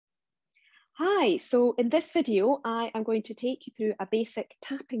Hi, so in this video, I am going to take you through a basic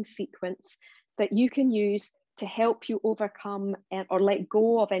tapping sequence that you can use to help you overcome or let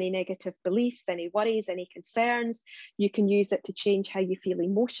go of any negative beliefs, any worries, any concerns. You can use it to change how you feel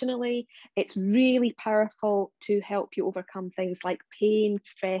emotionally. It's really powerful to help you overcome things like pain,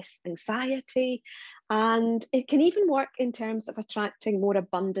 stress, anxiety, and it can even work in terms of attracting more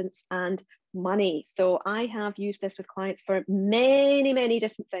abundance and money. So I have used this with clients for many, many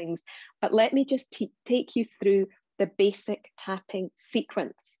different things, but let me just take you through the basic tapping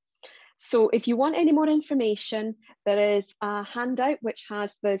sequence. So if you want any more information, there is a handout which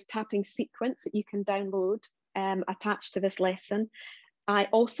has this tapping sequence that you can download attached to this lesson. I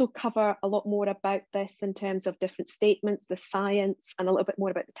also cover a lot more about this in terms of different statements, the science, and a little bit more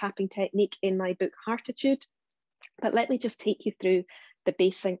about the tapping technique in my book, Heartitude. But let me just take you through the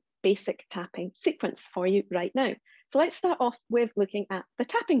basic tapping sequence for you right now. So let's start off with looking at the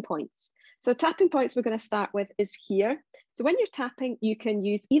tapping points. So tapping points we're going to start with is here. So when you're tapping, you can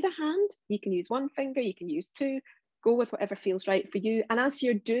use either hand, you can use one finger, you can use two, go with whatever feels right for you. And as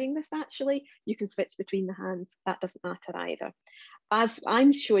you're doing this, actually, you can switch between the hands. That doesn't matter either. As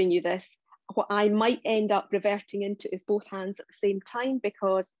I'm showing you this, what I might end up reverting into is both hands at the same time,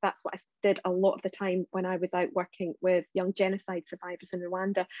 because that's what I did a lot of the time when I was out working with young genocide survivors in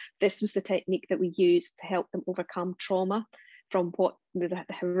Rwanda. This was the technique that we used to help them overcome trauma from what the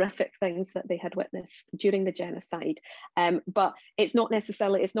horrific things that they had witnessed during the genocide. But it's not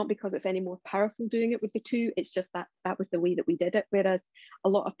because it's any more powerful doing it with the two, it's just that was the way that we did it. Whereas a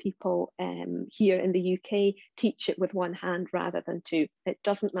lot of people here in the UK teach it with one hand rather than two. It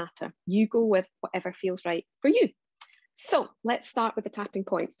doesn't matter. You go with whatever feels right for you. So let's start with the tapping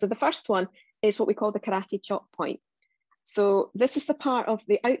points. So the first one is what we call the karate chop point. So this is the part of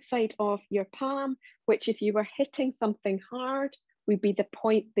the outside of your palm, which if you were hitting something hard, would be the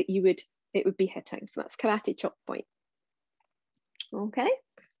point that it would be hitting. So that's karate chop point. Okay.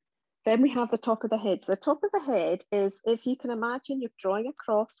 Then we have the top of the head. So the top of the head is, if you can imagine, you're drawing a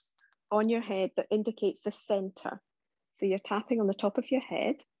cross on your head that indicates the center. So you're tapping on the top of your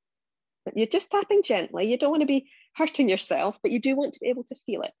head. You're just tapping gently. You don't want to be hurting yourself, but you do want to be able to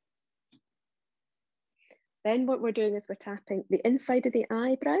feel it. Then what we're doing is we're tapping the inside of the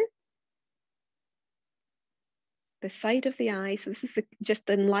eyebrow, the side of the eye. So this is just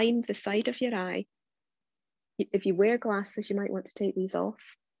in line the side of your eye. If you wear glasses, you might want to take these off.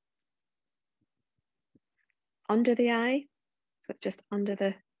 Under the eye, so it's just under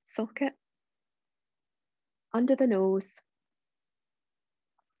the socket. Under the nose.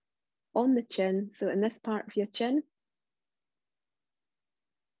 On the chin, so in this part of your chin.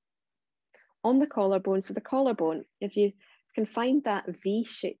 On the collarbone, so the collarbone, if you can find that V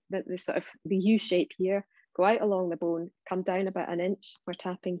shape, the sort of the U shape here, go out along the bone, come down about 1 inch, we're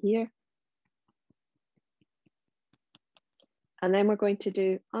tapping here. And then we're going to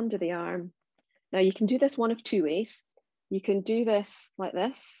do under the arm. Now you can do this one of two ways. You can do this like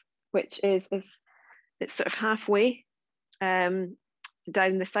this, which is if it's sort of halfway down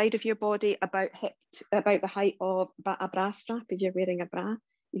the side of your body, about the height of a bra strap if you're wearing a bra.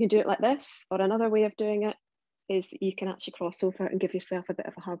 You can do it like this, or another way of doing it is you can actually cross over and give yourself a bit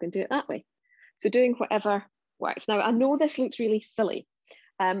of a hug and do it that way. So doing whatever works. Now, I know this looks really silly,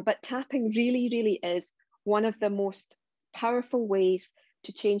 but tapping really, really is one of the most powerful ways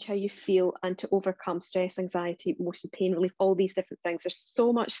to change how you feel and to overcome stress, anxiety, emotion, pain relief, all these different things. There's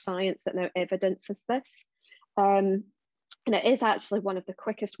so much science that now evidences this. And it is actually one of the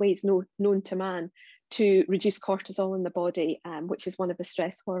quickest ways known to man to reduce cortisol in the body, which is one of the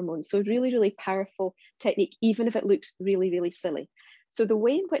stress hormones. So really, really powerful technique, even if it looks really, really silly. So the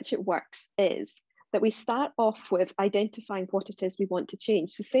way in which it works is that we start off with identifying what it is we want to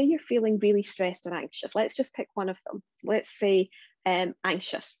change. So say you're feeling really stressed or anxious. Let's just pick one of them. Let's say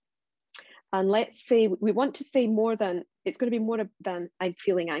anxious. And let's say we want to say more than, it's going to be more than I'm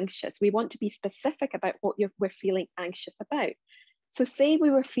feeling anxious. We want to be specific about what we're feeling anxious about. So say we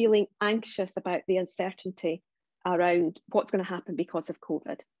were feeling anxious about the uncertainty around what's going to happen because of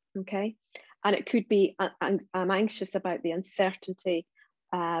COVID, okay? And it could be, I'm anxious about the uncertainty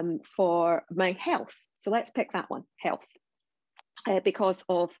for my health. So let's pick that one, health, because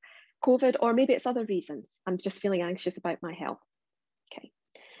of COVID, or maybe it's other reasons. I'm just feeling anxious about my health, okay?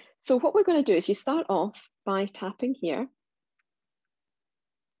 So what we're going to do is you start off by tapping here.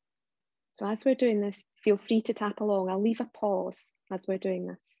 So as we're doing this, feel free to tap along. I'll leave a pause as we're doing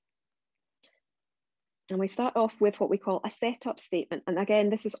this. And we start off with what we call a setup statement. And again,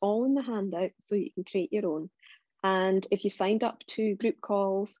 this is all in the handout, so you can create your own. And if you've signed up to group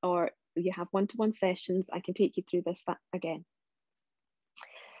calls or you have one-to-one sessions, I can take you through this again.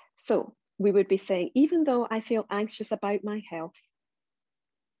 So we would be saying, even though I feel anxious about my health,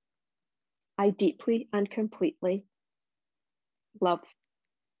 I deeply and completely love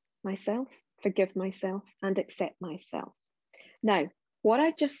myself, forgive myself, and accept myself. Now, what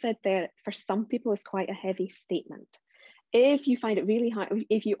I've just said there, for some people, is quite a heavy statement. If you find it really hard,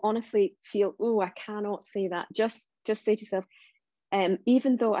 if you honestly feel, oh, I cannot say that, just say to yourself,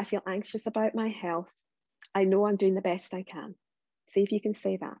 even though I feel anxious about my health, I know I'm doing the best I can. See if you can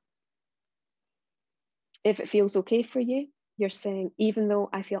say that. If it feels okay for you, you're saying, even though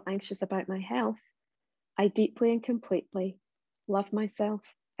I feel anxious about my health, I deeply and completely love myself,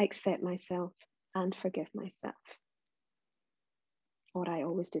 accept myself, and forgive myself. Or I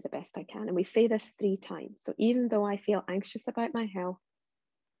always do the best I can. And we say this 3 times. So even though I feel anxious about my health,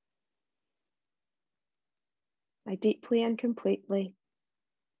 I deeply and completely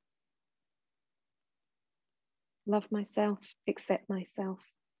love myself, accept myself,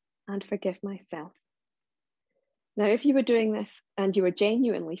 and forgive myself. Now, if you were doing this and you were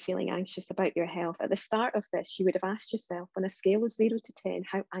genuinely feeling anxious about your health, at the start of this, you would have asked yourself, on a scale of 0 to 10,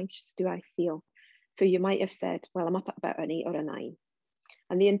 how anxious do I feel? So you might have said, well, I'm up at about an 8 or a 9.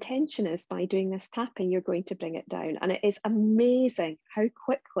 And the intention is, by doing this tapping, you're going to bring it down. And it is amazing how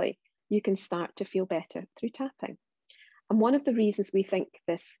quickly you can start to feel better through tapping. And one of the reasons we think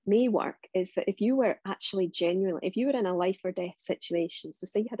this may work is that if you were actually genuinely, if you were in a life or death situation, so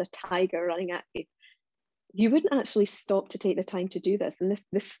say you had a tiger running at you, you wouldn't actually stop to take the time to do this. And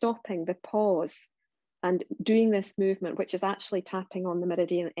this stopping, the pause, and doing this movement, which is actually tapping on the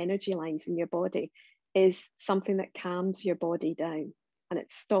meridian energy lines in your body, is something that calms your body down, and it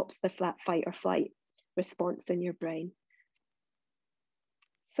stops the fight or flight response in your brain.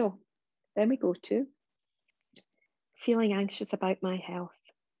 So then we go to feeling anxious about my health.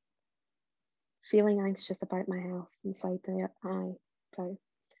 Feeling anxious about my health inside the eye,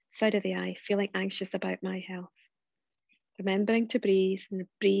 side of the eye, feeling anxious about my health. Remembering to breathe and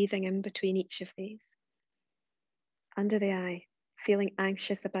breathing in between each of these. Under the eye, feeling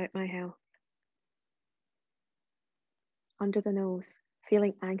anxious about my health. Under the nose,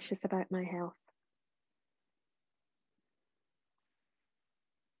 feeling anxious about my health.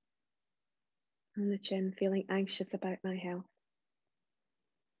 On the chin, feeling anxious about my health.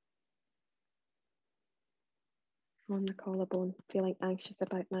 On the collarbone, feeling anxious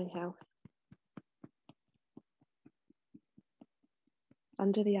about my health.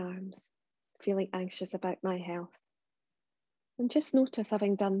 Under the arms, feeling anxious about my health. And just notice,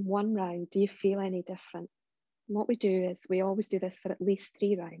 having done 1 round, do you feel any different? And what we do is we always do this for at least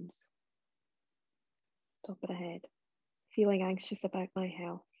 3 rounds. Top of the head, feeling anxious about my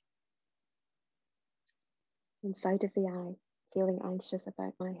health. Inside of the eye, feeling anxious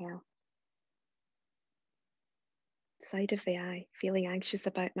about my health. Side of the eye, feeling anxious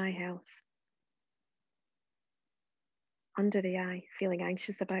about my health. Under the eye, feeling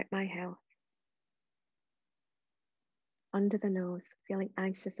anxious about my health. Under the nose, feeling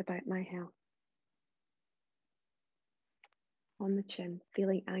anxious about my health. On the chin,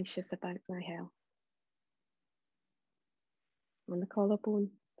 feeling anxious about my health. On the collarbone,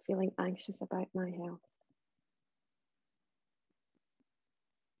 feeling anxious about my health.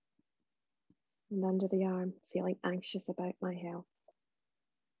 And under the arm, feeling anxious about my health.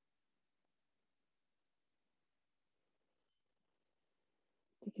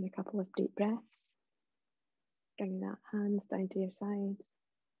 Taking a couple of deep breaths, bringing that hands down to your sides.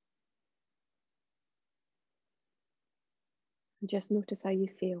 And just notice how you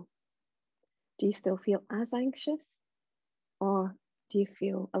feel. Do you still feel as anxious, or do you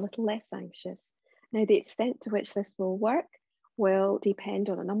feel a little less anxious? Now, the extent to which this will work will depend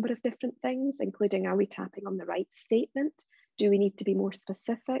on a number of different things, including, are we tapping on the right statement? Do we need to be more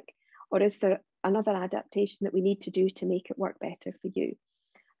specific? Or is there another adaptation that we need to do to make it work better for you?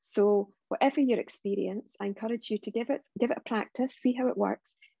 So whatever your experience, I encourage you to give it a practice, see how it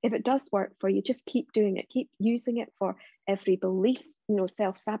works. If it does work for you, just keep doing it. Keep using it for every belief,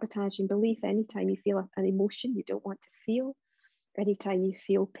 self-sabotaging belief, anytime you feel an emotion you don't want to feel, anytime you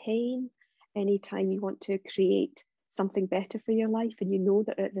feel pain, anytime you want to create something better for your life and you know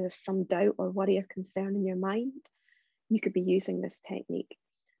that there's some doubt or worry or concern in your mind, you could be using this technique.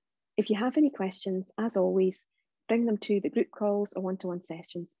 If you have any questions, as always, bring them to the group calls or one-to-one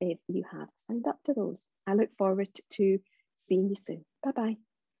sessions if you have signed up to those. I look forward to seeing you soon. Bye-bye.